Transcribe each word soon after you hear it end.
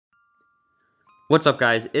What's up,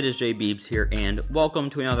 guys? It is Jay Beebs here, and welcome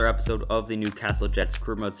to another episode of the Newcastle Jets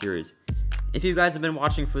Career Mode series. If you guys have been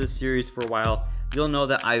watching for this series for a while, you'll know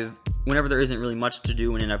that whenever there isn't really much to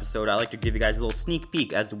do in an episode, I like to give you guys a little sneak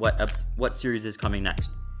peek as to what series is coming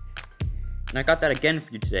next. And I got that again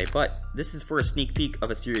for you today, but this is for a sneak peek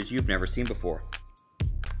of a series you've never seen before.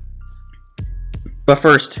 But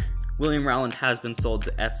first, William Rowland has been sold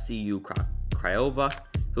to FCU Craiova.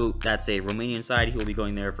 That's a Romanian side. He will be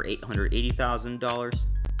going there for $880,000.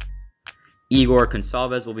 Igor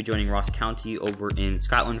Consalves will be joining Ross County over in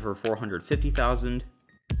Scotland for $450,000.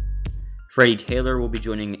 Freddie Taylor will be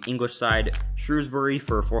joining English side Shrewsbury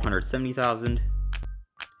for $470,000.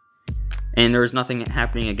 And there is nothing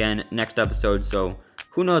happening again next episode, so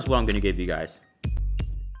who knows what I'm going to give you guys.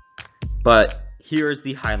 But here is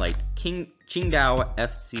the highlight. Qingdao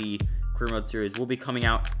FC Career Mode series will be coming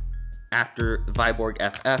out after Viborg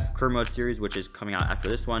FF Career Mode series, which is coming out after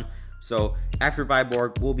this one. So after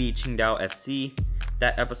Viborg will be Qingdao FC.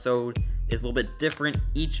 That episode is a little bit different.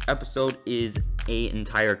 Each episode is an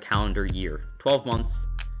entire calendar year, 12 months,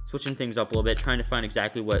 switching things up a little bit, trying to find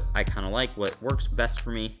exactly what I kind of like, what works best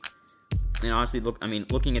for me. And honestly,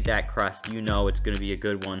 looking at that crest, you know it's going to be a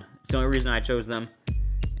good one. It's the only reason I chose them,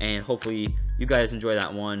 and hopefully you guys enjoy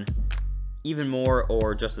that one even more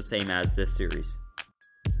or just the same as this series.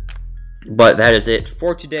 But that is it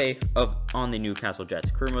for today on the Newcastle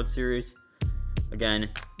Jets Career Mode series. Again,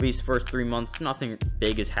 these first 3 months, nothing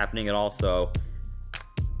big is happening at all, so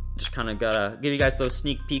just kind of gotta give you guys those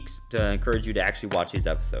sneak peeks to encourage you to actually watch these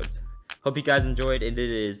episodes. Hope you guys enjoyed, and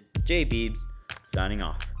it is Jay Beebs signing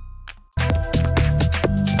off.